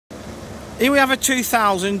Here we have a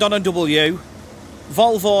 2000 on a W,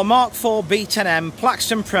 Volvo Mark IV B10M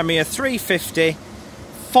Plaxton Premier 350,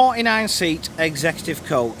 49 seat executive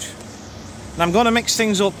coach. And I'm going to mix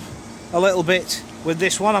things up a little bit with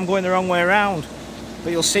this one. I'm going the wrong way around, but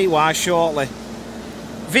you'll see why shortly.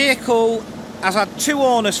 Vehicle has had two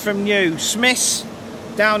owners from new. Smith's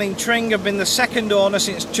down in Tring have been the second owner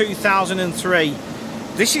since 2003.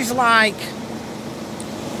 This is like,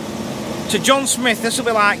 to John Smith, this will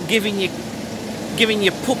be like giving your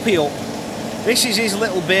puppy up. This is his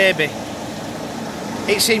little baby.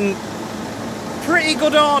 It's in pretty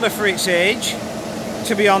good order for its age,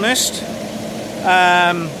 to be honest.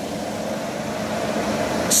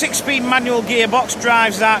 6-speed manual gearbox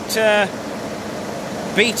drives that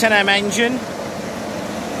B10M engine.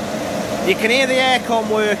 You can hear the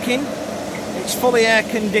aircon working. It's fully air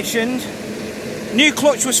conditioned. New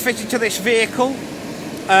clutch was fitted to this vehicle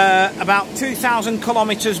about 2,000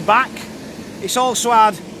 kilometres back. It's also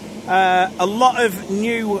had a lot of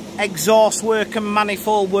new exhaust work and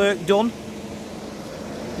manifold work done.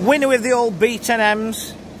 Winner with the old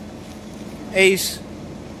B10Ms is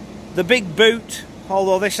the big boot,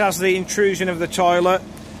 although this has the intrusion of the toilet.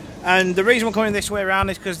 And the reason we're coming this way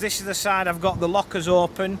around is because this is the side I've got the lockers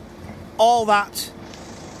open. All that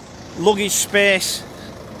luggage space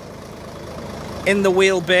in the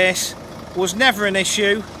wheelbase was never an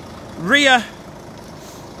issue. Rear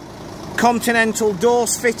continental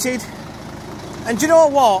doors fitted. And do you know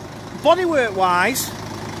what? Bodywork wise,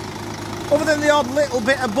 other than the odd little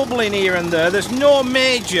bit of bubbling here and there, there's no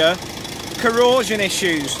major corrosion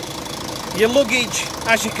issues. Your luggage,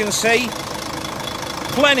 as you can see,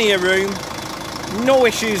 plenty of room, no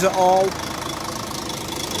issues at all.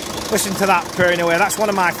 Listen to that purring away, that's one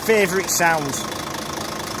of my favourite sounds.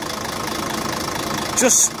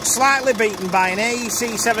 Just slightly beaten by an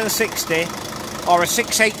AEC 760 or a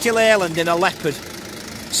 680 Leyland in a Leopard,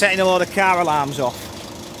 setting a load of car alarms off.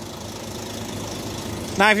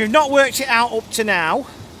 Now, if you've not worked it out up to now,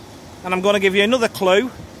 and I'm going to give you another clue,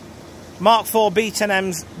 Mark IV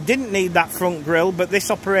B10Ms didn't need that front grille, but this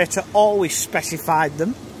operator always specified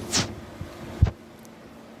them.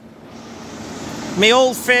 My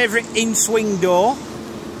old favourite in-swing door.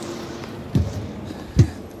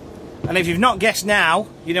 And if you've not guessed now,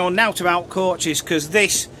 you know nought about coaches, because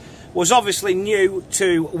this was obviously new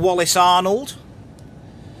to Wallace Arnold.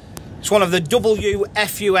 It's one of the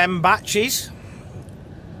WFUM batches.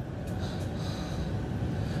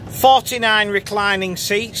 49 reclining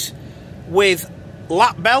seats with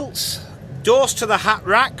lap belts, doors to the hat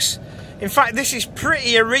racks. In fact, this is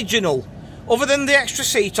pretty original, other than the extra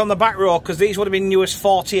seat on the back row, because these would have been newest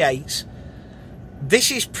 48s. This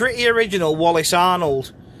is pretty original Wallace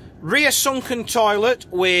Arnold. Rear sunken toilet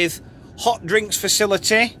with hot drinks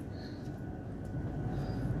facility.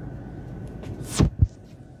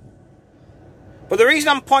 But the reason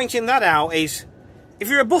I'm pointing that out is, if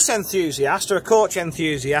you're a bus enthusiast or a coach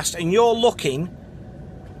enthusiast and you're looking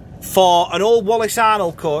for an old Wallace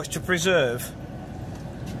Arnold coach to preserve,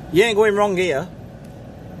 you ain't going wrong here.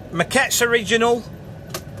 Maquette's original,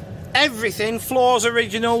 everything, floor's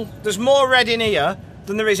original. There's more red in here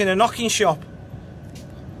than there is in a knocking shop,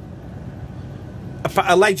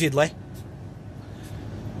 allegedly.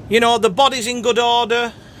 You know, the body's in good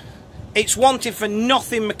order. It's wanted for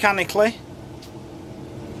nothing mechanically.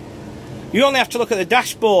 You only have to look at the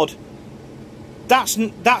dashboard. That's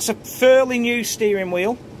a fairly new steering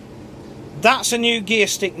wheel. That's a new gear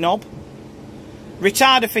stick knob.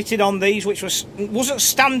 Retarder fitted on these, which wasn't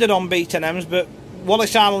standard on B10Ms, but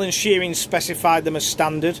Wallace Arnold and Shearing specified them as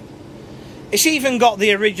standard. It's even got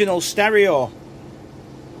the original stereo.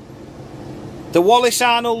 The Wallace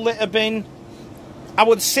Arnold litter bin. I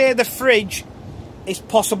would say the fridge is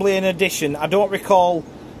possibly an addition. I don't recall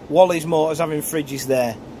Wally's Motors having fridges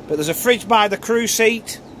there. But there's a fridge by the crew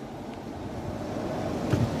seat.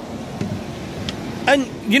 And,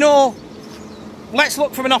 you know, let's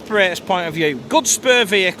look from an operator's point of view. Good spur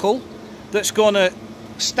vehicle that's going to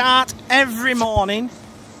start every morning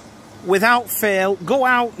without fail, go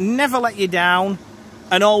out, never let you down,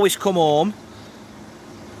 and always come home.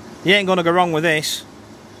 You ain't going to go wrong with this,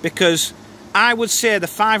 because I would say the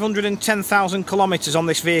 510,000 kilometres on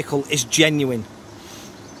this vehicle is genuine.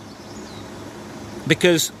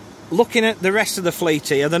 Because looking at the rest of the fleet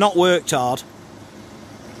here, they're not worked hard.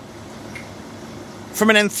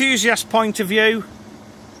 From an enthusiast point of view,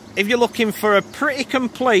 if you're looking for a pretty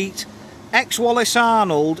complete ex-Wallace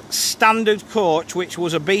Arnold standard coach, which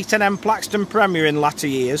was a B10M Plaxton Premier in latter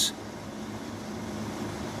years,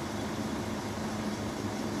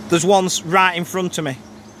 there's one right in front of me.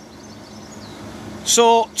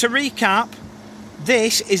 So, to recap,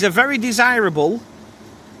 This is a very desirable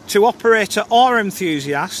to operator or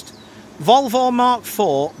enthusiast Volvo Mark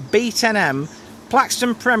IV B10M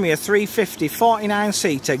Plaxton Premier 350 49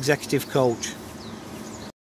 seat executive coach.